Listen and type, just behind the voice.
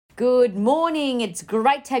Good morning. It's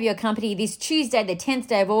great to have your company this Tuesday, the 10th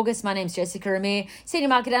day of August. My name's Jessica Amir, Senior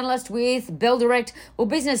Market Analyst with Bell Direct. Well,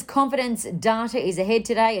 business confidence data is ahead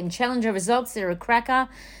today and Challenger results, they're a cracker.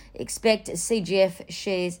 Expect CGF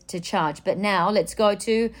shares to charge. But now let's go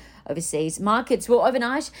to overseas markets. Well,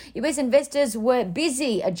 overnight, US investors were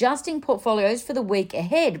busy adjusting portfolios for the week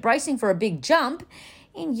ahead, bracing for a big jump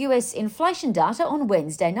in US inflation data on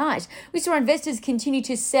Wednesday night. We saw investors continue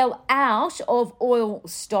to sell out of oil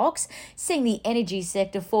stocks, seeing the energy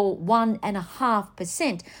sector fall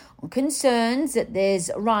 1.5% on concerns that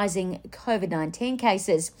there's rising COVID-19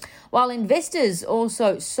 cases, while investors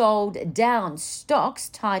also sold down stocks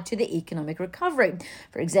tied to the economic recovery.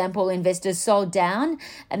 For example, investors sold down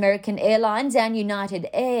American Airlines and United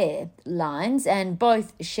Airlines, and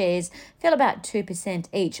both shares fell about 2%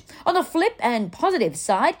 each. On the flip and positive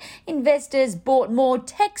side, investors bought more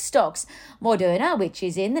tech stocks. Moderna, which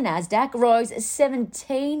is in the Nasdaq, rose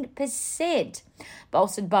 17%,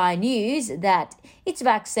 bolstered by news that its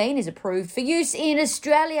vaccine is approved for use in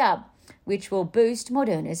Australia, which will boost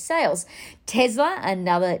Moderna's sales. Tesla,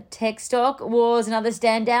 another tech stock, was another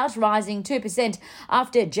standout, rising 2%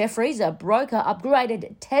 after Jefferies, a broker,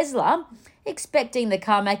 upgraded Tesla, expecting the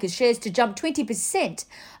car maker's shares to jump 20%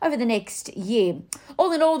 over the next year.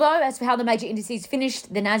 All in all, though, as for how the major indices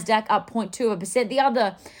finished, the Nasdaq up 0.2%. The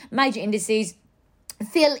other major indices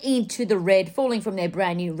fell into the red, falling from their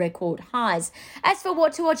brand new record highs. As for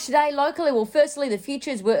what to watch today locally, well, firstly, the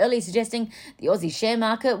futures were early suggesting the Aussie share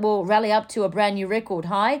market will rally up to a brand new record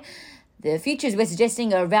high. The futures were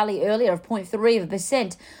suggesting a rally earlier of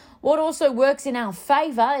 0.3%. What also works in our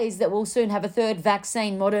favour is that we'll soon have a third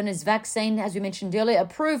vaccine, Moderna's vaccine, as we mentioned earlier,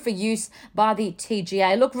 approved for use by the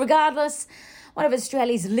TGA. Look, regardless, one of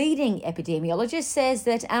Australia's leading epidemiologists says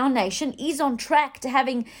that our nation is on track to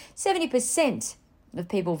having 70% of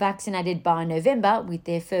people vaccinated by November with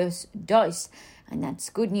their first dose. And that's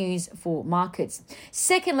good news for markets.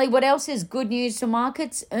 Secondly, what else is good news for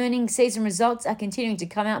markets? Earnings season results are continuing to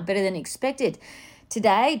come out better than expected.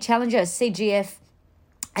 Today, Challenger CGF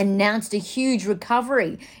announced a huge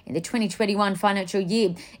recovery in the 2021 financial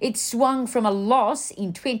year. It swung from a loss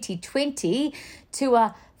in 2020 to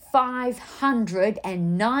a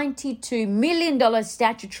 $592 million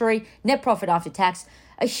statutory net profit after tax.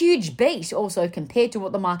 A huge beat also compared to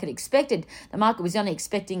what the market expected. The market was only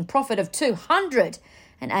expecting profit of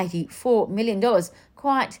 $284 million.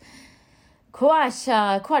 Quite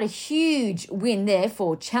a huge win there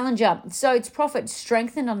for Challenger. So its profit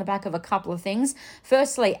strengthened on the back of a couple of things.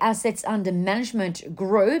 Firstly, assets under management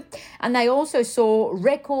grew, and they also saw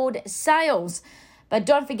record sales. But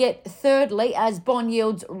don't forget, thirdly, as bond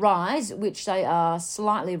yields rise, which they are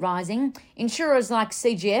slightly rising, insurers like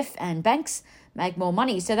CGF and banks make more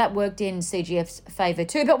money. So that worked in CGF's favour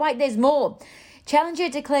too. But wait, there's more. Challenger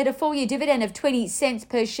declared a full-year dividend of 20 cents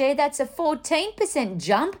per share. That's a 14%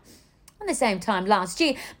 jump on the same time last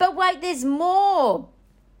year. But wait, there's more.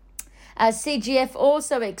 CGF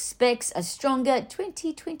also expects a stronger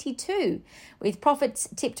 2022, with profits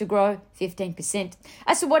tipped to grow 15%.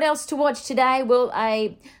 As to what else to watch today, well,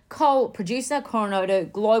 a coal producer, Coronado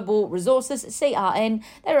Global Resources, CRN,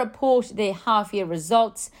 they report their half-year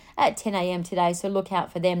results at 10 a.m. today, so look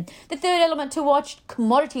out for them. The third element to watch,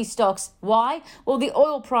 commodity stocks. Why? Well, the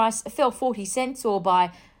oil price fell 40 cents or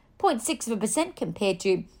by 0.6% compared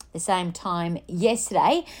to the same time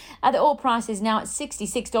yesterday. The oil price is now at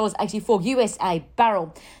 $66.84 US a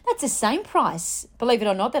barrel. That's the same price, believe it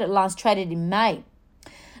or not, that it last traded in May.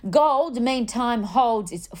 Gold, meantime,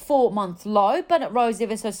 holds its 4-month low, but it rose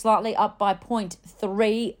ever so slightly, up by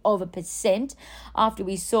 0.3% after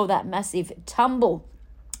we saw that massive tumble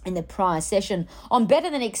in the prior session on better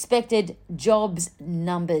than expected jobs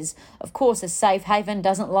numbers. Of course, a safe haven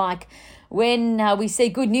doesn't like when we see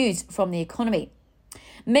good news from the economy.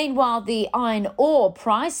 Meanwhile, the iron ore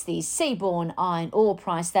price, the seaborne iron ore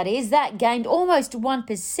price that gained almost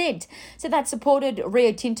 1%. So that supported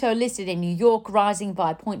Rio Tinto, listed in New York, rising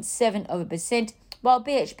by 0.7%, while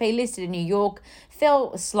BHP, listed in New York,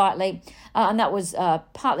 fell slightly. And that was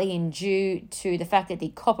partly due to the fact that the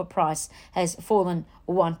copper price has fallen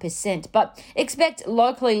 1%. But expect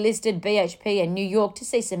locally listed BHP and New York to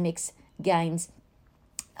see some mixed gains.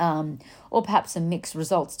 Or perhaps some mixed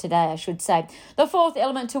results today, I should say. The fourth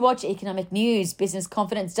element to watch, economic news, business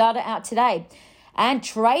confidence data out today. And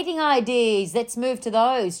trading ideas, let's move to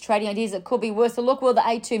those. Trading ideas that could be worth a look. Well, the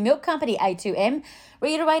A2 Milk Company, A2M,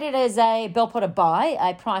 reiterated as a Bell Potter buy,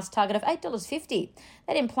 a price target of $8.50.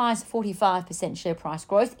 That implies 45% share price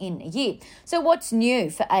growth in a year. So what's new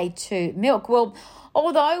for A2 Milk? Well,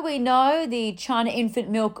 although we know the China infant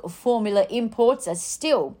milk formula imports are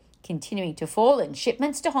still continuing to fall, and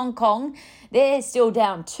shipments to Hong Kong, they're still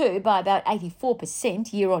down too by about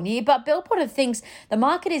 84% year on year. But Bell Potter thinks the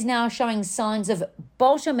market is now showing signs of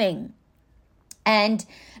bottoming, and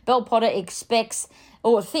Bell Potter expects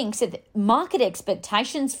or thinks that market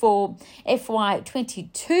expectations for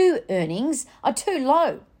FY22 earnings are too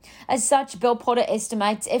low. As such, Bell Potter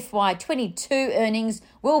estimates FY22 earnings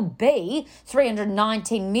will be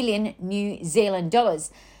 319 million New Zealand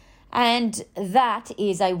dollars. And that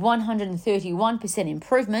is a 131%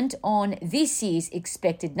 improvement on this year's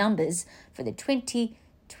expected numbers for the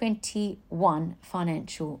 2021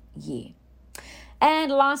 financial year.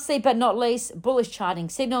 And lastly, but not least, bullish charting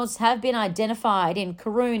signals have been identified in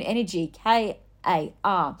Karoon Energy,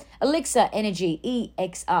 KAR, Elixir Energy,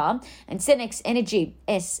 EXR, and Senex Energy,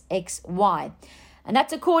 SXY. And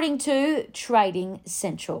that's according to Trading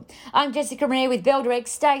Central. I'm Jessica Renee with Bell Direct.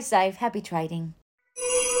 Stay safe. Happy trading.